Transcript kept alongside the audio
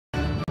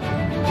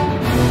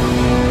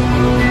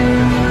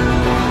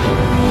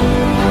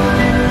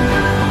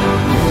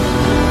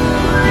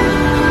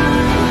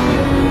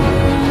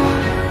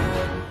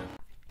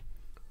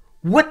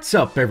What's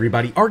up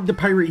everybody, Arrg the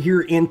Pirate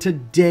here, and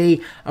today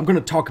I'm going to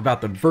talk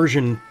about the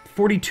version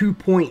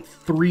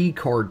 42.3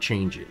 card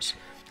changes.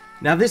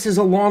 Now this is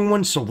a long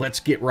one, so let's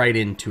get right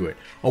into it.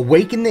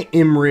 Awaken the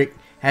Arrg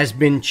has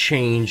been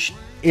changed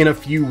in a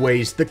few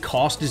ways. The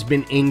cost has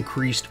been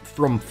increased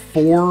from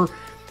 4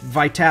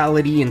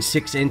 vitality and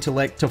 6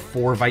 intellect to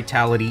 4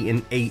 vitality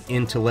and 8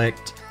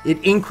 intellect.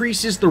 It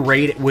increases the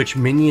rate at which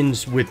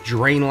minions with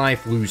drain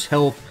life lose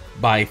health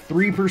by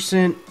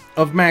 3%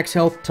 of max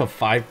health to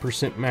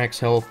 5% max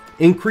health.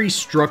 Increase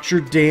structure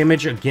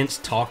damage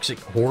against toxic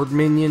horde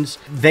minions.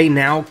 They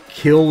now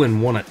kill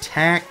in one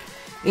attack.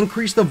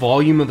 Increase the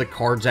volume of the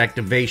card's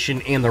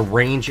activation and the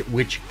range at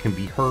which it can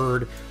be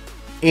heard.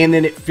 And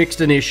then it fixed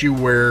an issue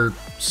where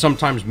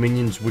sometimes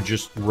minions would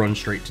just run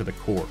straight to the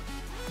core.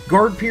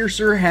 Guard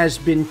Piercer has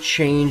been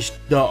changed.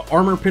 The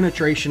armor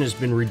penetration has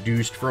been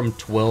reduced from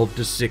 12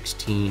 to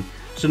 16,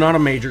 so not a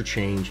major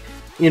change.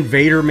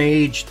 Invader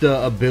Mage,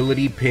 the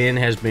ability pin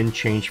has been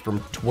changed from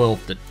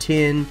 12 to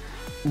 10.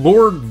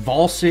 Lord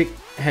Volsic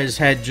has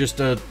had just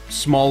a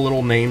small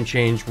little name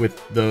change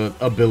with the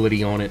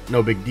ability on it,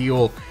 no big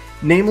deal.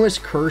 Nameless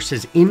Curse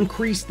has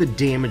increased the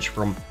damage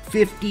from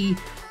 50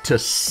 to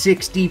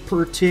 60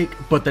 per tick,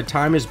 but the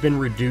time has been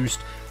reduced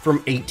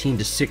from 18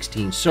 to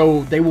 16,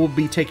 so they will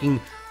be taking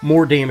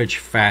more damage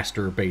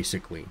faster,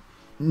 basically.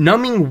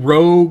 Numbing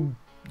Rogue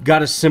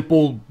got a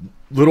simple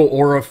little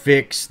aura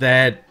fix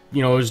that,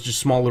 you know, it was just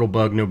a small little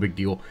bug, no big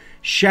deal.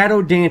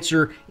 Shadow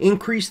Dancer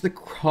increased the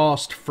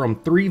cost from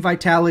 3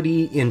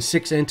 vitality and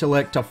 6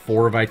 intellect to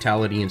 4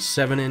 vitality and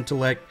 7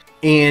 intellect.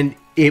 And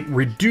it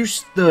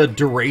reduced the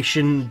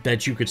duration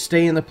that you could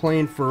stay in the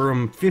plane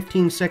from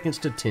 15 seconds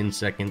to 10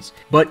 seconds,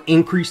 but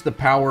increased the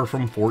power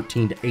from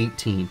 14 to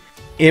 18.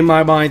 In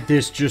my mind,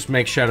 this just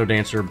makes Shadow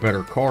Dancer a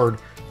better card,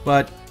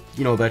 but,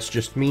 you know, that's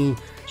just me.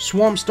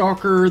 Swamp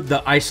Stalker,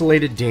 the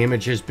isolated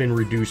damage has been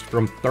reduced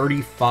from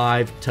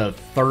 35 to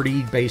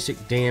 30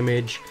 basic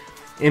damage.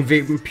 And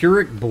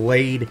Vampiric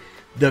Blade,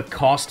 the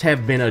costs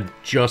have been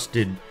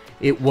adjusted.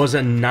 It was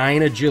a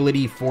 9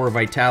 agility, 4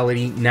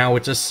 vitality, now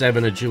it's a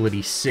 7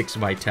 agility, 6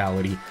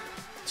 vitality.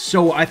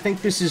 So I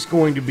think this is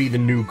going to be the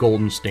new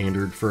golden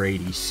standard for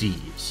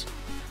ADCs.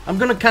 I'm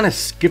going to kind of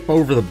skip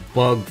over the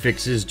bug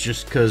fixes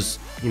just because,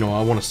 you know,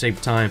 I want to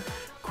save time.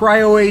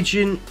 Cryo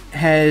Agent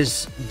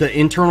has the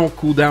internal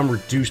cooldown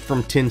reduced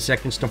from 10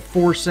 seconds to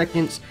 4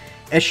 seconds.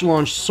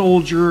 Echelon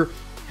Soldier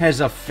has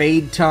a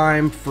fade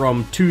time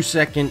from 2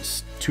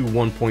 seconds to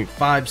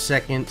 1.5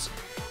 seconds.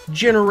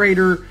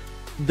 Generator,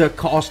 the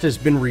cost has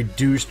been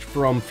reduced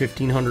from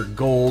 1500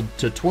 gold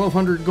to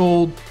 1200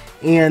 gold,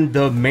 and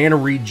the mana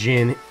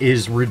regen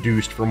is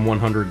reduced from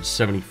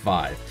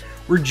 175.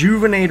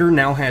 Rejuvenator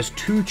now has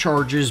 2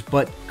 charges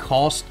but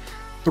cost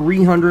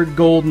 300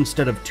 gold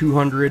instead of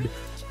 200.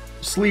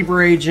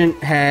 Sleeper Agent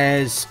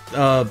has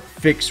a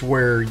fix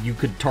where you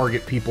could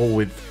target people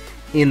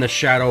in the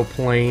shadow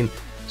plane.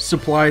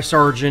 Supply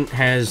Sergeant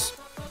has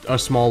a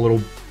small little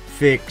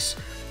fix.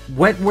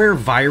 Wetware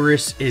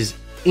Virus is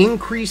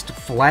increased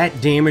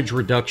flat damage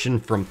reduction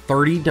from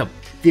 30 to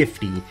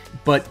 50,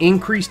 but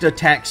increased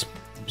attack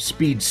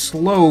speed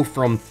slow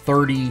from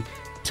 30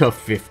 to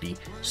 50.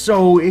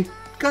 So it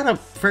got a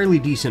fairly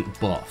decent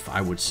buff,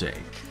 I would say.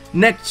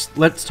 Next,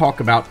 let's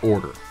talk about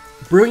Order.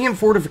 Brilliant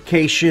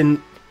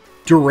Fortification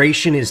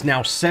duration is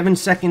now 7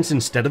 seconds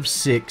instead of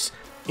 6,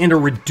 and a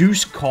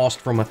reduced cost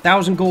from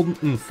 1000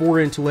 gold and 4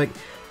 intellect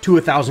to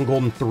 1000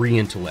 gold and 3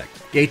 intellect.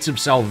 Gates of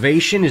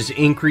Salvation is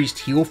increased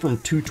heal from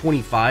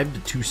 225 to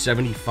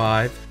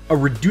 275, a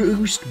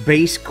reduced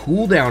base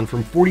cooldown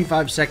from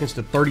 45 seconds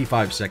to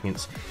 35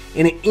 seconds,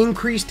 and it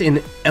increased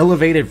in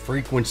elevated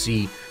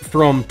frequency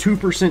from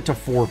 2% to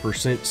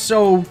 4%.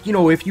 So, you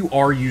know, if you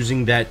are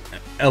using that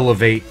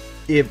elevate,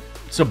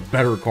 it's a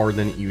better card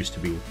than it used to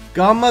be.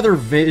 Godmother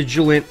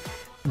Vigilant,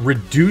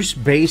 reduce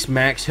base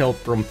max health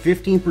from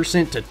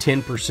 15% to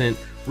 10%,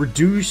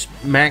 reduce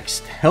max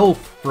health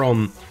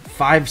from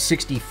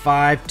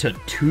 565 to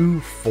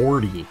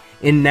 240,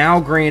 and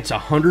now grants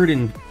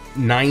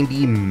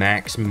 190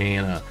 max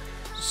mana.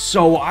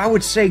 So I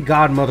would say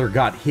Godmother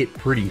got hit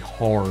pretty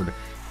hard,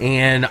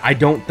 and I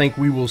don't think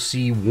we will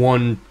see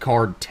one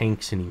card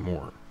tanks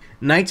anymore.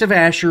 Knights of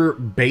Asher,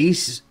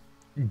 basic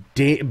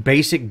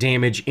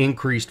damage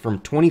increased from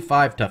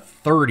 25 to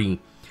 30,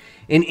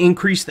 and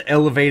increased the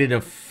elevated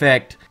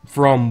effect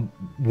from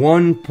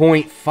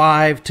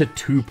 1.5 to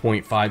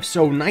 2.5.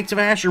 So Knights of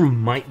Asher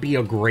might be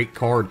a great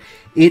card.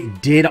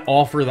 It did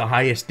offer the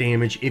highest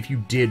damage if you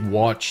did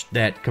watch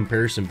that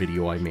comparison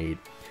video I made.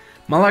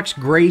 Malak's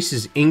Grace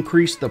has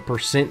increased the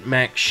percent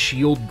max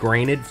shield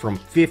granted from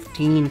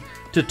 15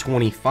 to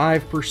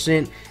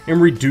 25%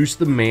 and reduced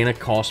the mana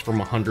cost from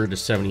 100 to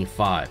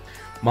 75.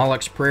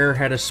 Malak's Prayer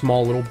had a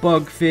small little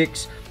bug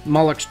fix.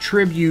 Malak's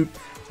Tribute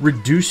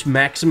reduced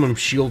maximum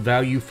shield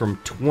value from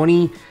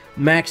 20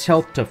 max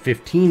health to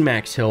 15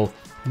 max health,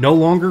 no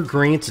longer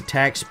grants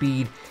attack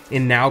speed,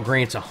 and now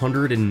grants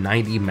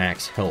 190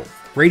 max health.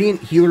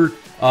 Radiant Healer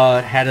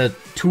had a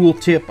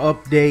tooltip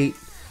update.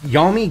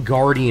 Yami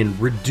Guardian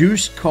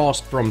reduced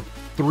cost from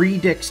 3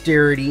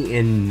 dexterity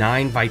and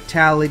 9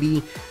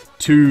 vitality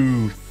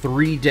to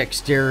 3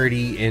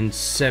 dexterity and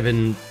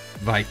 7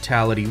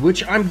 vitality,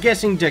 which I'm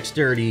guessing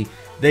dexterity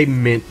they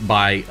meant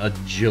by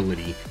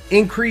agility.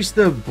 Increase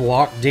the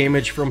block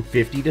damage from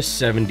 50 to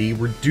 70,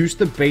 reduce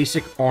the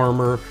basic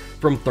armor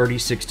from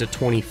 36 to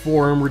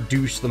 24, and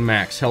reduce the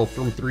max health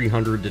from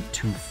 300 to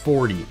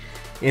 240.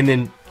 And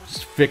then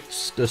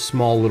fixed a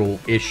small little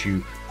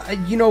issue.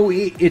 You know,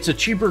 it's a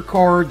cheaper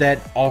card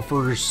that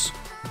offers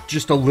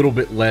just a little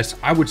bit less.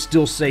 I would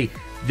still say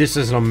this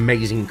is an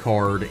amazing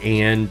card,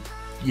 and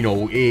you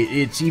know,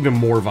 it's even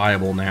more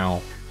viable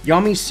now.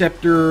 Yami's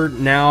Scepter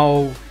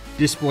now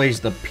displays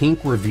the pink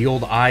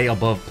revealed eye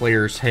above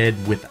player's head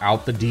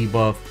without the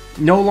debuff.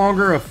 No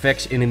longer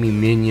affects enemy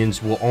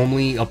minions, will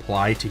only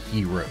apply to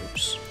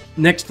heroes.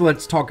 Next,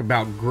 let's talk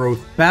about growth.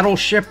 Battle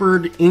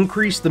Shepherd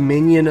increased the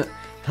minion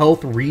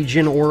health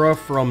regen aura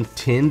from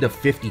 10 to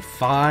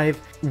 55.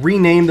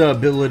 Rename the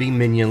ability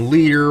Minion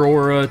Leader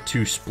aura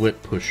to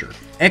Split Pusher.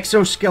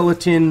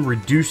 Exoskeleton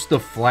reduced the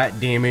flat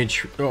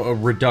damage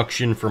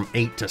reduction from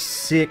 8 to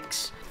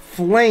 6.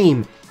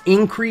 Flame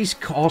increase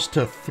cost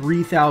to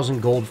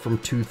 3,000 gold from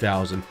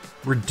 2,000.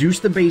 Reduce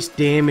the base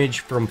damage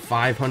from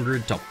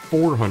 500 to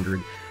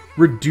 400.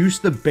 Reduce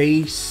the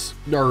base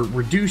or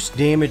reduce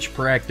damage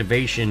per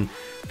activation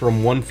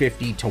from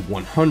 150 to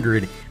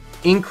 100.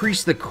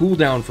 Increase the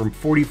cooldown from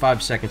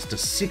 45 seconds to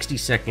 60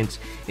 seconds,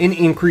 and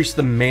increase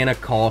the mana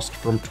cost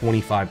from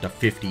 25 to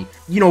 50.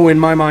 You know, in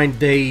my mind,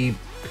 they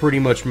pretty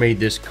much made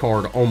this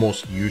card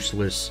almost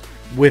useless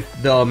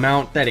with the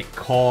amount that it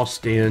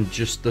cost and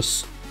just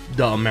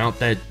the amount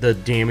that the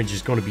damage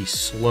is going to be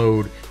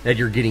slowed that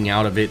you're getting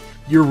out of it.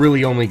 You're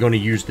really only going to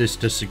use this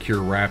to secure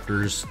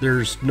raptors.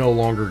 There's no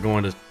longer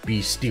going to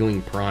be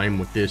stealing prime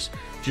with this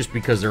just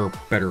because there are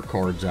better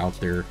cards out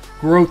there.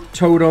 Growth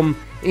Totem,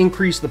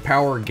 increase the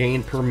power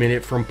gain per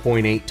minute from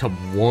 0.8 to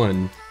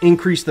 1.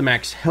 Increase the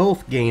max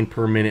health gain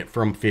per minute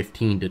from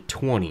 15 to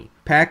 20.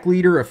 Pack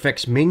Leader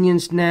affects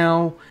minions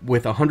now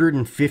with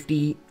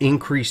 150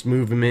 increased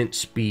movement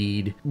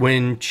speed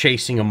when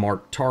chasing a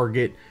marked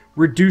target.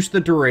 Reduce the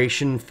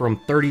duration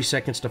from 30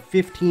 seconds to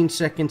 15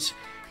 seconds,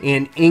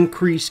 and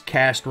increase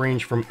cast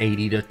range from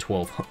 80 to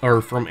 12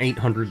 or from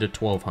 800 to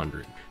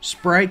 1200.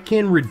 Sprite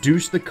can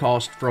reduce the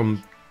cost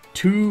from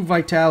 2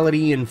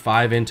 vitality and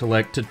 5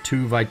 intellect to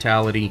 2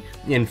 vitality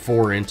and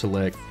 4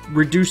 intellect.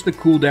 Reduce the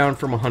cooldown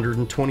from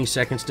 120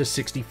 seconds to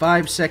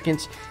 65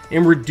 seconds,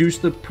 and reduce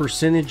the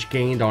percentage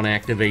gained on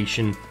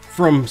activation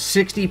from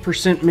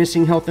 60%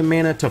 missing health and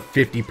mana to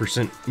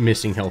 50%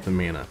 missing health and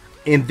mana.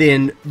 And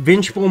then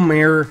Vengeful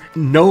Mare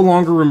no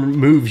longer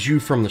removes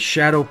you from the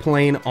Shadow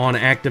Plane on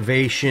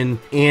activation,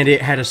 and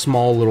it had a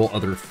small little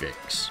other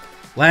fix.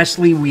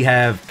 Lastly, we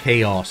have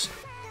Chaos.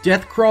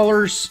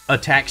 Deathcrawler's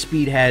attack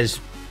speed has,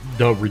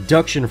 the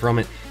reduction from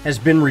it has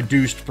been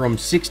reduced from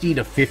 60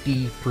 to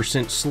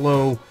 50%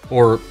 slow,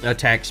 or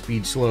attack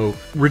speed slow.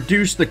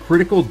 Reduce the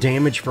critical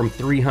damage from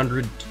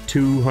 300 to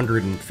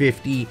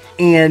 250,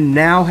 and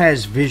now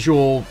has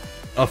visual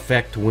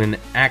effect when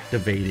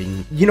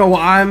activating. You know,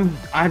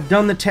 I've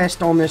done the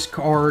test on this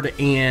card,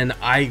 and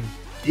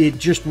it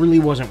just really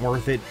wasn't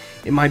worth it.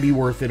 It might be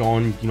worth it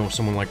on, you know,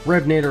 someone like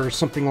Revenant or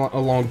something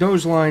along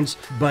those lines,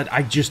 but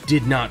I just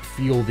did not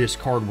feel this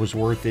card was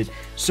worth it.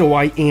 So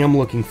I am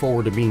looking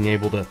forward to being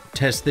able to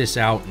test this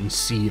out and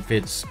see if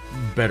it's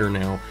better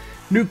now.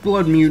 Nuke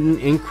Blood Mutant,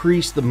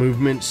 increase the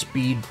movement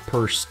speed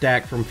per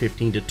stack from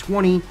 15 to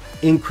 20.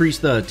 Increase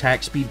the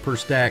attack speed per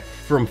stack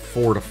from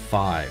 4 to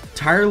 5.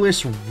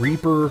 Tireless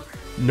Reaper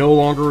no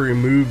longer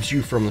removes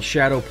you from the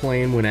Shadow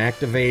Plane when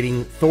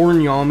activating. Thorn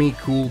Yami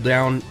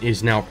cooldown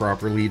is now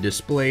properly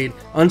displayed.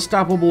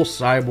 Unstoppable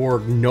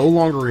Cyborg no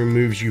longer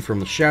removes you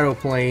from the Shadow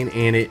Plane,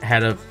 and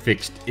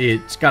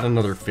it's got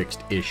another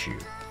fixed issue.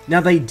 Now,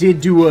 they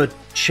did do a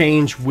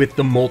change with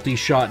the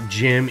multi-shot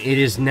gem. It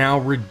is now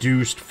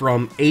reduced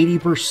from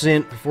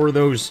 80% for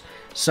those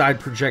side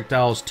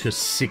projectiles to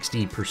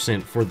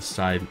 60% for the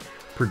side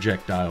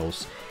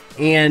projectiles.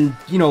 And,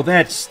 you know,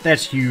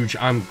 that's huge.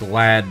 I'm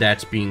glad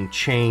that's being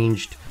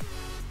changed.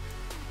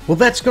 Well,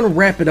 that's going to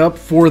wrap it up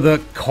for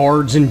the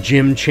cards and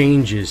gem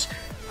changes.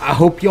 I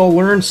hope y'all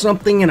learned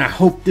something, and I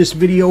hope this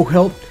video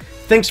helped.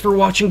 Thanks for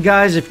watching,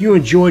 guys. If you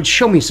enjoyed,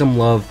 show me some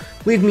love.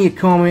 Leave me a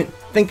comment.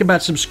 Think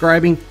about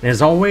subscribing, and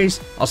as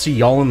always, I'll see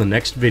y'all in the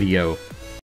next video.